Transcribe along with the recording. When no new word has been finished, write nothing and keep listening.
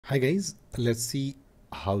Hi guys, let's see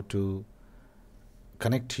how to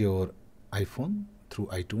connect your iPhone through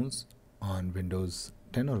iTunes on Windows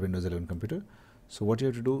 10 or Windows 11 computer. So what you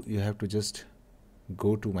have to do, you have to just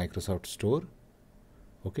go to Microsoft Store,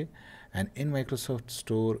 okay, and in Microsoft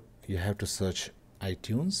Store you have to search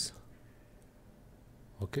iTunes,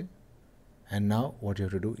 okay, and now what you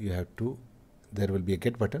have to do, there will be a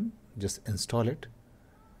get button, just install it,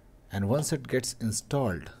 and once it gets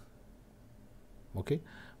installed, okay,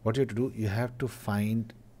 what you have to do, you have to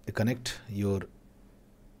connect your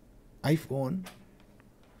iPhone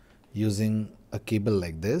using a cable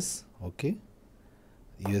like this, okay,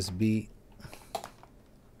 USB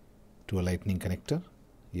to a lightning connector.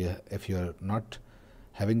 Yeah, if you're not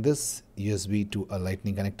having this USB to a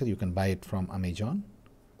lightning connector, you can buy it from Amazon,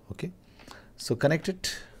 okay. So connect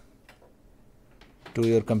it to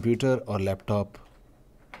your computer or laptop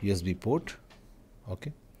USB port,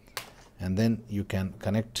 okay, and then you can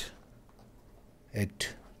connect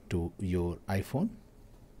it to your iPhone.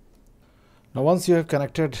 Now once you have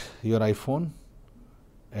connected your iPhone,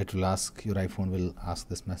 your iPhone will ask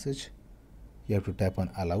this message. You have to tap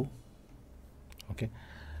on allow, okay.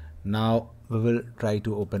 Now we will try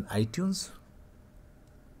to open iTunes,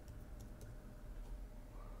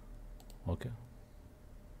 okay,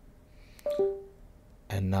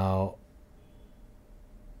 and now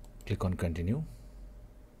click on continue,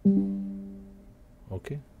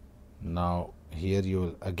 okay. Now here you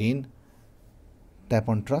will again tap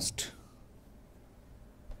on trust,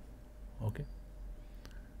 okay.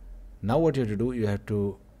 Now what you have to do, you have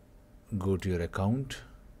to go to your account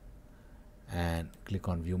and click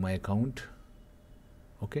on view my account,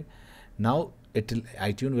 okay. Now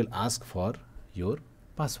iTunes will ask for your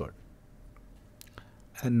password,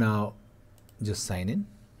 and now just sign in.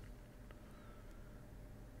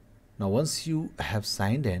 Now once you have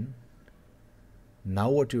signed in, now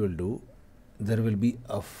what you will do, there will be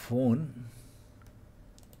a phone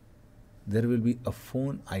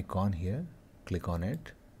icon here. Click on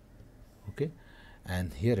it, okay,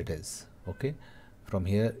 and here it is, okay. From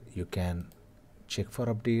here you can check for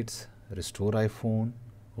updates, restore iPhone,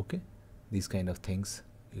 okay, these kind of things.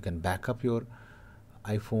 You can back up your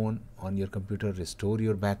iPhone on your computer, restore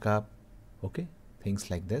your backup, okay, things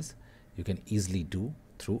like this you can easily do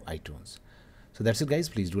through iTunes. So that's it guys,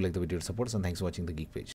 please do like the video to support us, and thanks for watching the Geek Page.